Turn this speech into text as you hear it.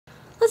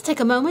let's take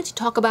a moment to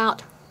talk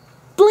about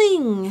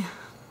bling.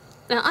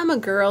 Now, I'm a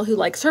girl who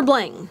likes her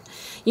bling.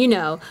 You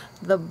know,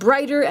 the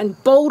brighter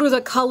and bolder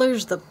the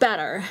colors, the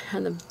better.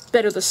 And the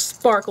better the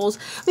sparkles.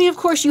 I mean, of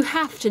course, you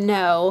have to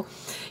know,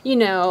 you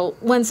know,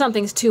 when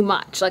something's too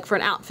much. Like for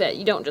an outfit,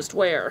 you don't just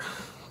wear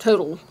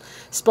total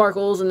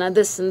sparkles and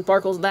this and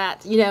sparkles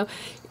that. You know,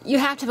 you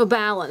have to have a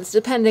balance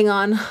depending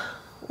on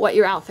what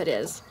your outfit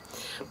is.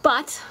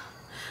 But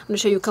I'm going to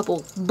show you a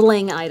couple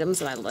bling items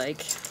that I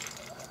like.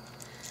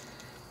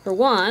 For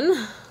one, you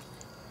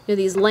know,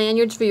 these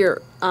lanyards for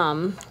your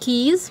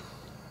keys.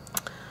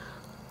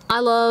 I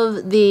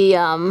love the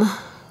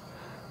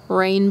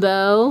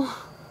rainbow.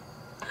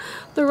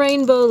 The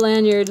rainbow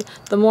lanyard.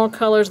 The more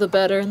colors, the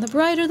better. And the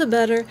brighter, the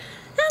better. And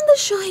the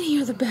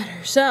shinier, the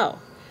better. So,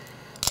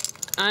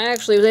 I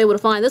actually was able to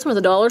find this one at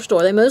the dollar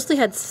store. They mostly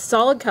had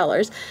solid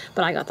colors,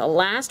 but I got the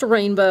last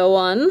rainbow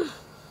one.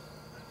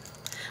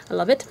 I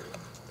love it.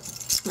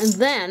 And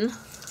then,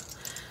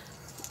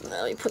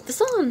 let me put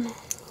this on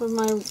with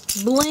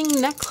my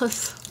bling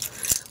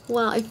necklace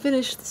while I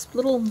finish this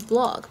little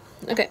vlog.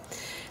 Okay,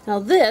 now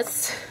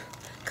this,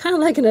 kind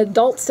of like an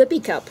adult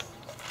sippy cup.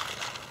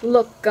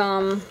 Look,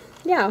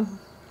 yeah.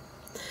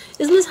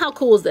 Isn't this, how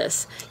cool is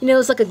this? You know,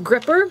 it's like a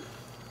gripper.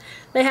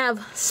 They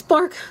have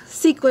spark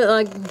sequin,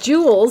 like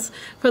jewels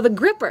for the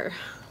gripper.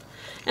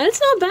 And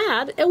it's not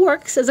bad. It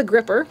works as a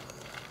gripper.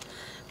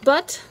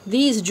 But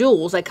these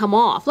jewels, they come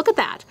off. Look at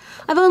that.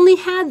 I've only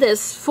had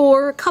this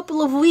for a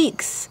couple of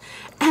weeks,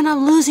 and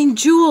I'm losing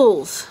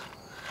jewels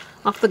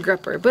off the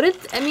gripper.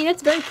 But I mean,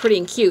 it's very pretty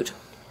and cute.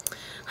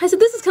 I said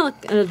this is kind of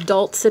like an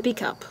adult sippy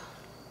cup.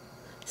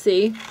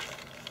 See?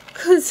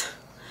 Because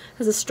it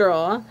has a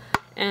straw,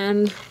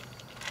 and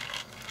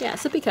yeah,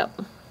 sippy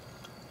cup.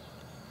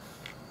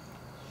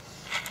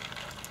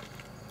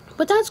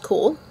 But that's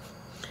cool.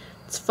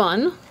 It's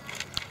fun.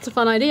 It's a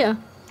fun idea.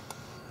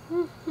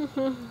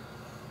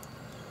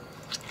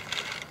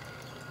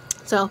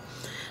 So,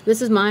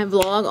 this is my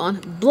vlog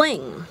on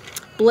bling.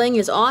 Bling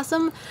is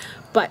awesome,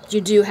 but you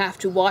do have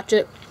to watch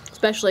it,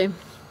 especially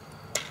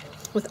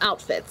with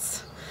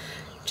outfits.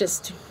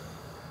 Just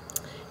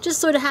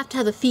sort of have to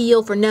have the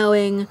feel for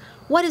knowing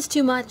what is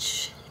too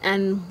much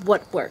and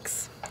what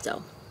works.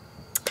 So,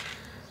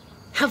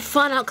 have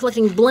fun out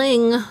collecting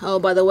bling. Oh,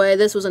 by the way,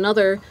 this was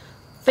another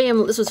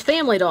this was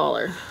Family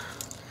Dollar.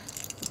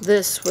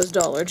 This was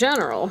Dollar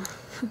General.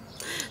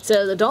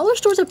 So the dollar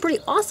stores have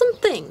pretty awesome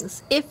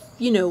things if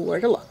you know where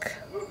to look.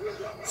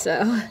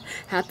 So,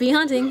 happy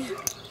hunting!